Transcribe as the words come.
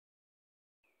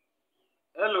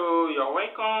Hello, you're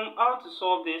welcome. How to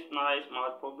solve this nice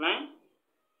math problem?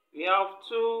 We have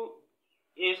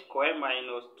 2a squared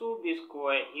minus 2b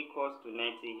squared equals to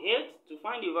 98. To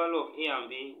find the value of a and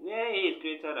b, where a is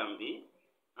greater than b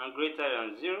and greater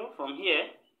than 0, from here,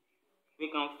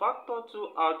 we can factor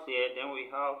 2 out here. Then we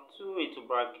have 2 into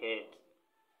bracket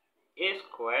a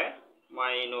squared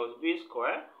minus b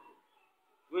squared,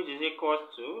 which is equals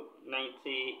to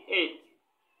 98.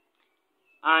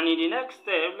 And in the next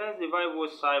step, let's divide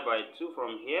both sides by 2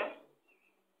 from here.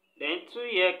 Then 2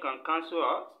 here can cancel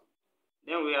out.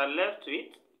 Then we are left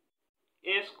with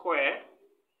a squared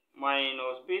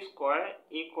minus b squared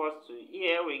equals to,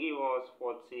 here will give us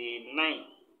 49.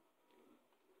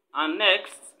 And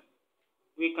next,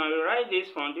 we can rewrite this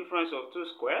from difference of 2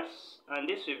 squares. And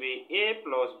this will be a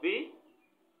plus b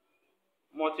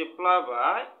multiplied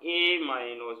by a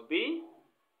minus b,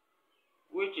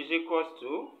 which is equals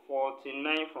to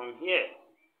 49 from here.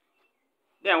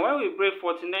 Then when we break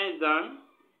 49 down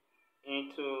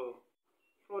into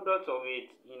product of it,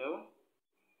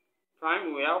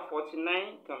 prime, we have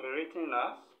 49 can be written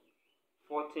as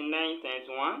 49 times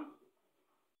 1,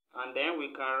 and then we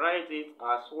can write it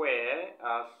as well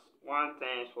as 1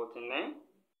 times 49.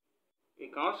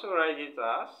 We can also write it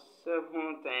as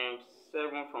 7 times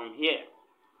 7 from here.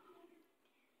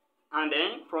 And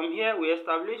then from here we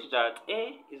establish that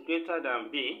a is greater than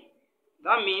b.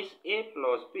 That means a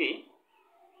plus b.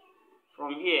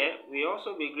 From here we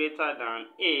also be greater than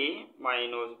a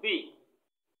minus b.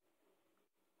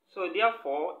 So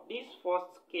therefore this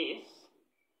first case,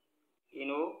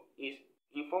 is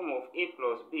in form of a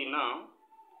plus b now.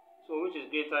 So which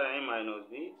is greater than a minus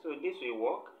b. So this will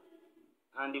work.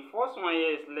 And the first one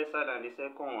here is lesser than the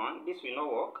second one. This will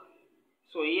not work.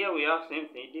 So here we have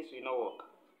same thing. This will not work.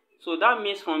 So that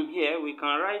means from here we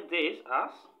can write this as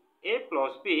a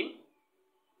plus b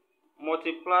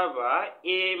multiplied by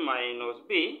a minus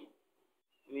b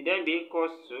will then be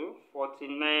equals to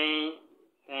 49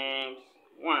 times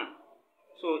 1.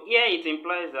 So here it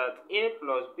implies that a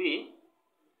plus b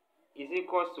is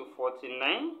equals to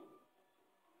 49.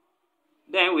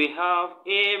 Then we have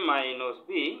a minus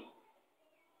b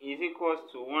is equals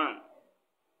to 1.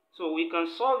 So we can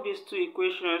solve these two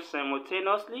equations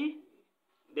simultaneously.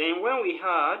 Then when we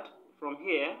add from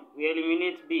here, we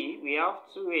eliminate b. We have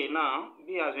 2a now.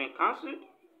 b has been cancelled.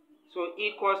 So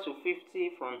equals to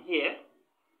 50 from here.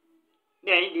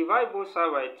 Then divide both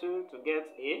sides by 2 to get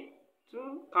a.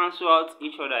 2 cancel out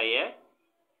each other here.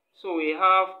 So we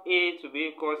have a to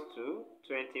be equals to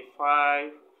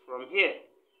 25 from here.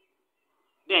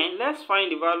 Then let's find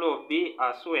the value of b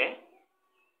as well.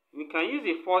 We can use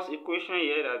the first equation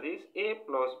here, that is a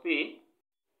plus b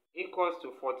equals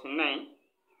to 49.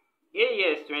 A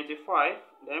here is 25,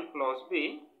 then plus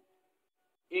b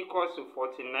equals to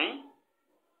 49.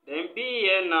 Then b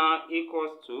here now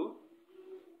equals to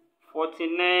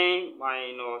 49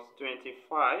 minus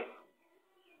 25.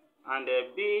 And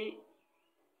this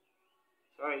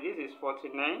is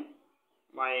 49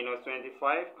 minus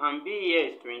 25. And b here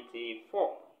is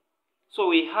 24. So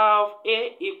we have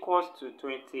a equals to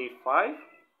 25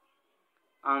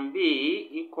 and b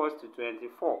equals to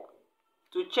 24.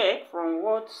 To check from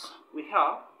what we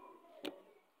have,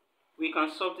 we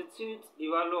can substitute the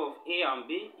value of a and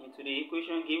b into the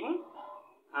equation given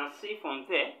and see from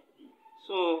there.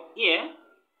 So here,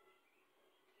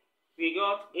 we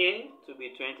got a to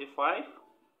be 25,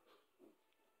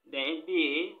 then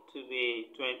b to be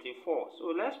 24.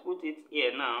 So let's put it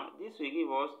here now. This will give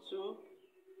us 2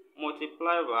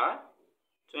 multiplied by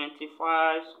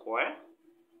 25 square,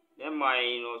 then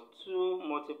minus 2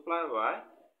 multiplied by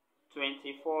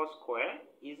 24 square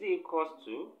is equals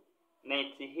to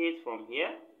 98 from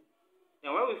here.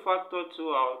 Then when we factor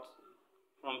 2 out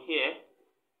from here,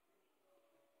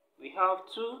 we have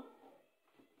 2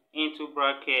 into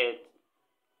bracket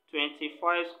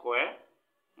 25 square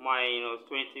minus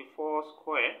 24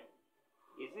 square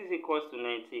is equals to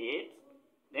 98.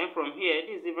 Then from here,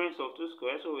 this difference of 2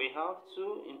 squares, so we have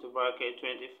 2 into bracket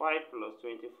 25 plus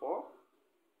 24,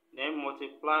 then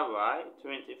multiply by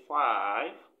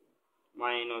 25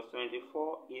 minus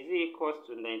 24 is equals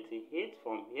to 98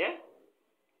 from here.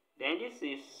 Then this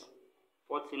is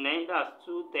 49, that's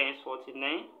 2 times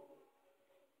 49.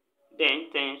 Then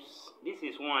times, this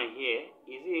is 1 here,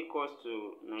 is equals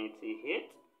to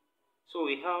 98. So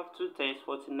we have 2 times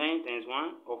 49 times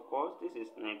 1, of course, this is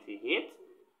 98,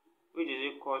 which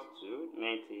is equals to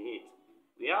 98.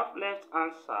 We have left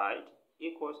hand side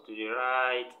equals to the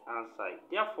right hand side.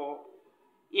 Therefore,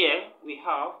 here we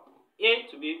have a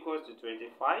to be equals to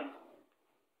 25,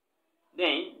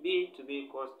 then b to be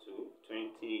equals to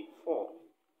 24.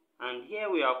 And here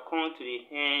we have come to the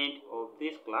end of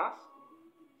this class.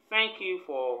 Thank you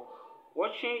for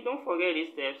watching. Don't forget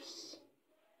these steps.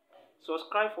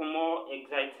 Subscribe for more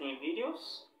exciting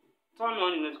videos. Turn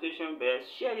on the notification bell.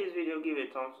 Share this video. Give a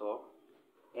thumbs up.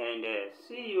 And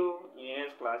see you in the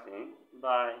next class.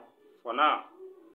 Bye for now.